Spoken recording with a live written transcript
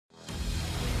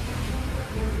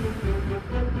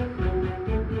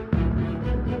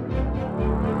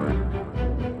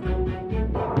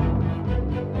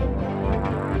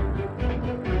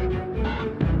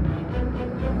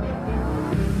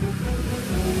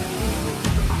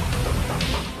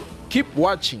Keep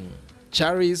watching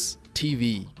Charis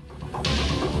TV. I'm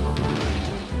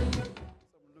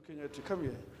looking at you. Come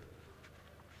here.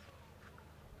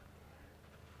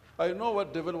 I know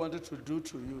what devil wanted to do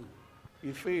to you.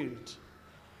 He failed.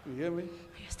 You hear me?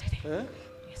 Yes, Daddy. Eh?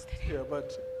 Yes, Daddy. Yeah,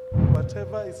 but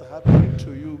whatever is happening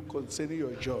to you concerning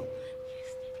your job,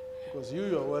 Yes, Daddy. because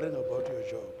you are worrying about your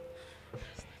job.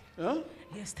 Huh?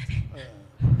 Yes, Daddy.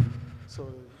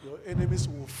 So your enemies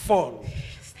will fall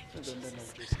Yes, thank you, in the name Jesus.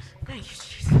 of Jesus. Thank you,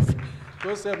 Jesus.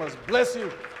 God say I must bless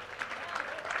you.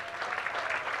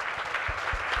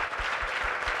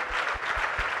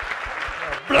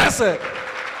 Blessed.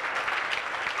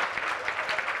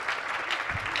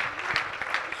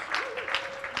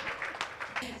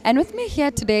 And with me here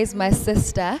today is my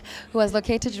sister, who was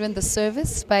located during the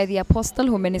service by the apostle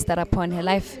who ministered upon her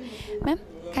life. Ma'am,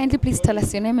 kindly please tell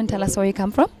us your name and tell us where you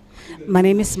come from. My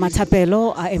name is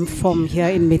Matapelo. I am from here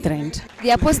in Midrand.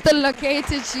 The apostle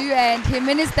located you and he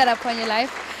ministered upon your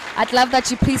life. I'd love that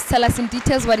you please tell us in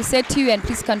details what he said to you and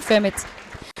please confirm it.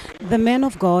 The man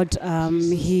of God,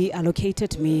 he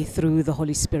allocated me through the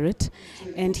Holy Spirit,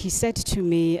 and he said to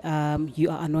me, you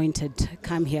are anointed,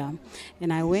 come here.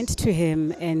 And I went to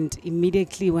him, and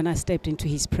immediately when I stepped into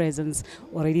his presence,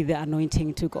 already the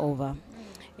anointing took over.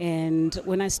 And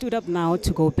when I stood up now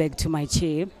to go back to my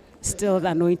chair, still the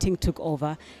anointing took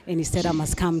over, and he said I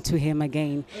must come to him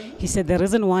again. He said the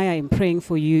reason why I am praying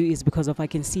for you is because of I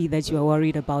can see that you are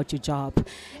worried about your job,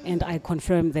 and I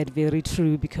confirm that very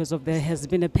true, because of there has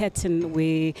been a pattern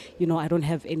where I don't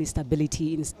have any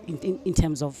stability in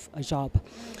terms of a job.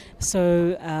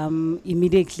 So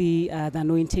immediately the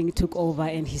anointing took over,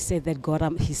 and he said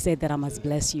that he said that I must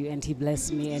bless you, and he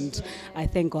blessed me, and I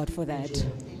thank God for that.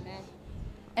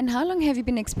 And how long have you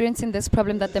been experiencing this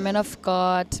problem that the man of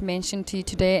God mentioned to you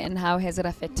today, and how has it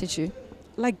affected you?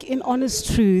 Like, in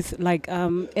honest truth, like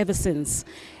ever since.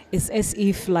 It's as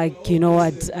if, like,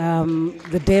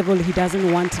 the devil, he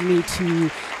doesn't want me to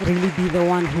really be the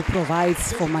one who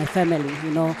provides for my family,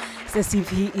 It's as if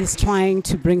he is trying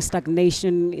to bring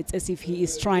stagnation. It's as if he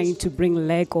is trying to bring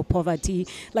lack or poverty.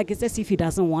 Like, it's as if he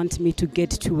doesn't want me to get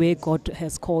to where God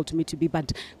has called me to be.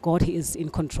 But God is in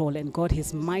control, and God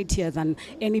is mightier than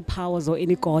any powers or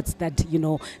any gods that,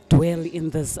 dwell in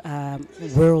this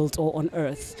world or on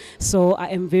earth. So I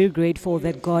am very grateful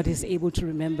that God is able to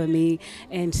remember me,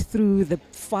 and through the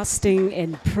fasting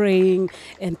and praying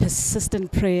and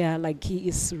persistent prayer, like, he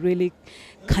is really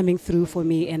coming through for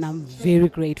me, and I'm very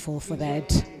grateful for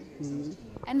that.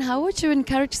 And how would you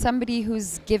encourage somebody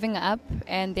who's giving up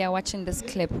and they are watching this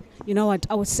clip? You know what?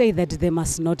 I would say that they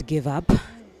must not give up.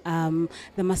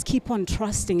 They must keep on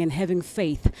trusting and having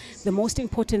faith. The most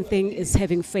important thing is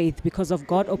having faith, because of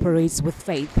God operates with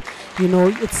faith.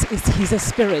 He's a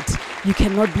spirit. You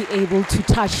cannot be able to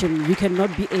touch him. You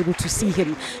cannot be able to see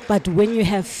him. But when you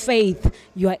have faith,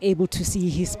 you are able to see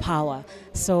his power.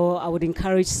 So I would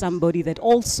encourage somebody that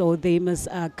also they must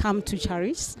come to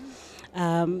Charis.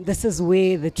 This is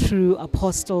where the true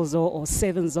apostles or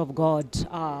servants of God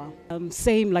are.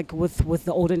 Same like with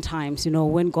the olden times,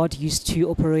 when God used to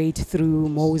operate through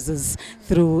Moses,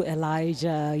 through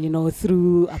Elijah,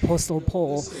 through Apostle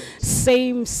Paul.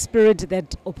 Same spirit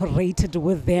that operated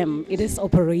with them, it is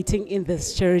operating in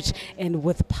this church and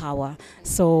with power.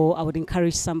 So I would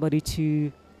encourage somebody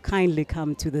to kindly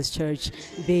come to this church.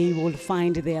 They will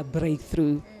find their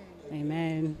breakthrough.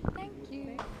 Amen. Thank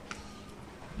you.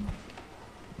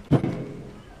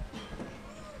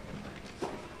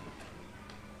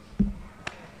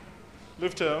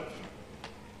 Lift up.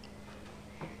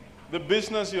 The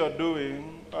business you are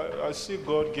doing, I see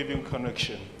God giving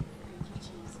connection.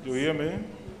 Do you hear me?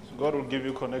 God will give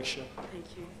you connection. Thank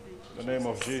you. In the name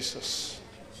of Jesus.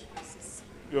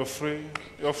 You're free.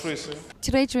 You're free, sir.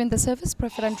 Today during the service,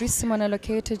 Prophet Andries Simona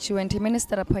located you and he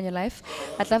ministered upon your life.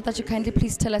 I'd love that you kindly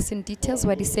please tell us in details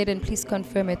what he said and please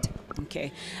confirm it.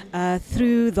 Okay.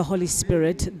 Through the Holy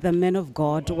Spirit, the man of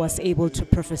God was able to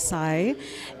prophesy,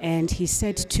 and he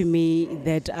said to me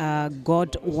that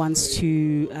God wants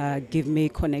to give me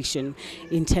connection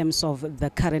in terms of the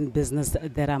current business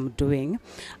that I'm doing.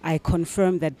 I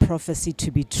confirm that prophecy to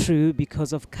be true,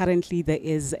 because of currently there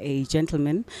is a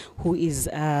gentleman who is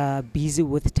busy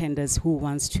with tenders, who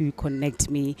wants to connect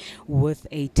me with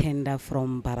a tender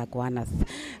from Baragwanath.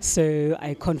 So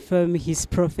I confirm his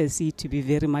prophecy to be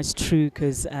very much true,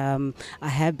 because I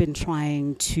have been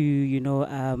trying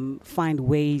to find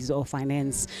ways or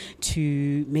finance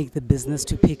to make the business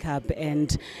to pick up,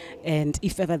 and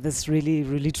if ever this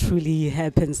really truly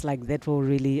happens, like, that will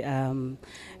really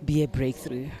be a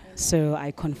breakthrough. So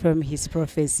I confirm his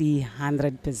prophecy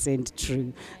 100%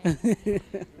 true.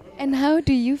 And how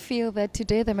do you feel that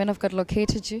today the man of God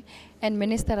located you and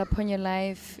ministered upon your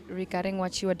life regarding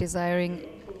what you were desiring?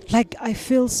 Like, I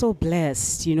feel so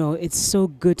blessed, you know. It's so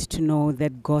good to know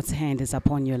that God's hand is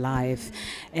upon your life.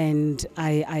 And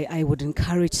I would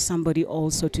encourage somebody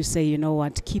also to say, you know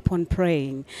what, keep on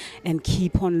praying and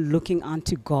keep on looking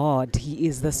unto God. He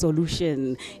is the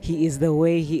solution. He is the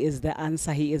way. He is the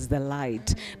answer. He is the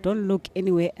light. Don't look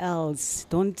anywhere else.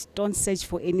 Don't search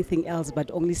for anything else, but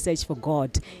only search for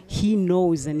God. He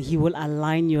knows, and He will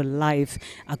align your life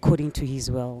according to His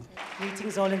will.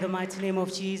 Greetings all in the mighty name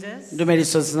of Jesus.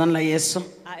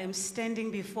 I am standing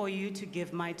before you to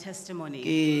give my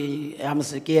testimony.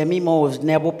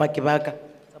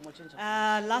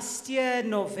 Last year,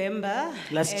 November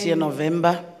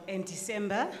and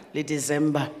December,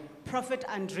 Prophet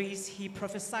Andries, he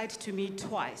prophesied to me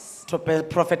twice.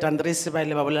 Prophet Andries ba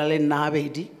ile ba bolela le nna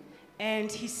habedi.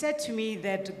 And he said to me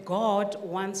that God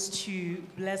wants to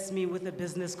bless me with a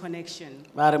business connection.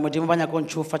 Ba re modimo ba nyaka go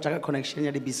ntšhofatša ka connection ya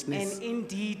di And business.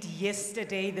 indeed,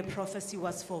 yesterday the prophecy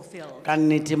was fulfilled. Ka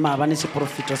nnete maabane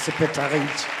seprofeto se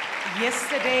phethagetse.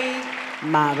 Yesterday,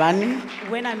 Maabane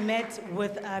when I met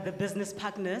with the business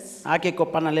partners, ha ke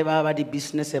kopana le ba di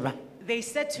business ba. they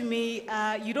said to me,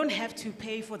 you don't have to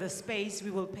pay for the space,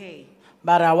 we will pay.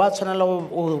 Ba re wa tshwanela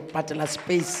go patela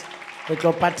space. Re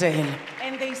tlo patela.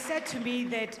 And they said to me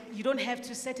that you don't have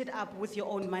to set it up with your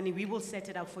own money, we will set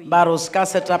it up for you. Ba re o ska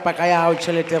set up ka ya hao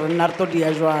tšhelete re nna re tlo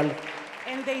dia jwalo.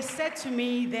 And they said to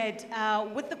me that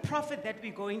with the profit that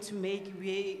we're going to make,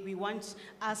 we want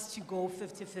us to go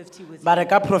 50-50 with Ba you. re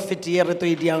ka profit ye re tlo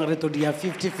e diang re tlo dia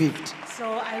 50-50. So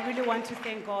I really want to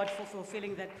thank God for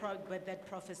fulfilling that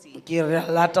prophecy. Ke re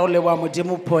lata o leboha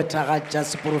modimo phethagatša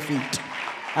seprofeto.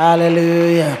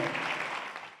 Hallelujah.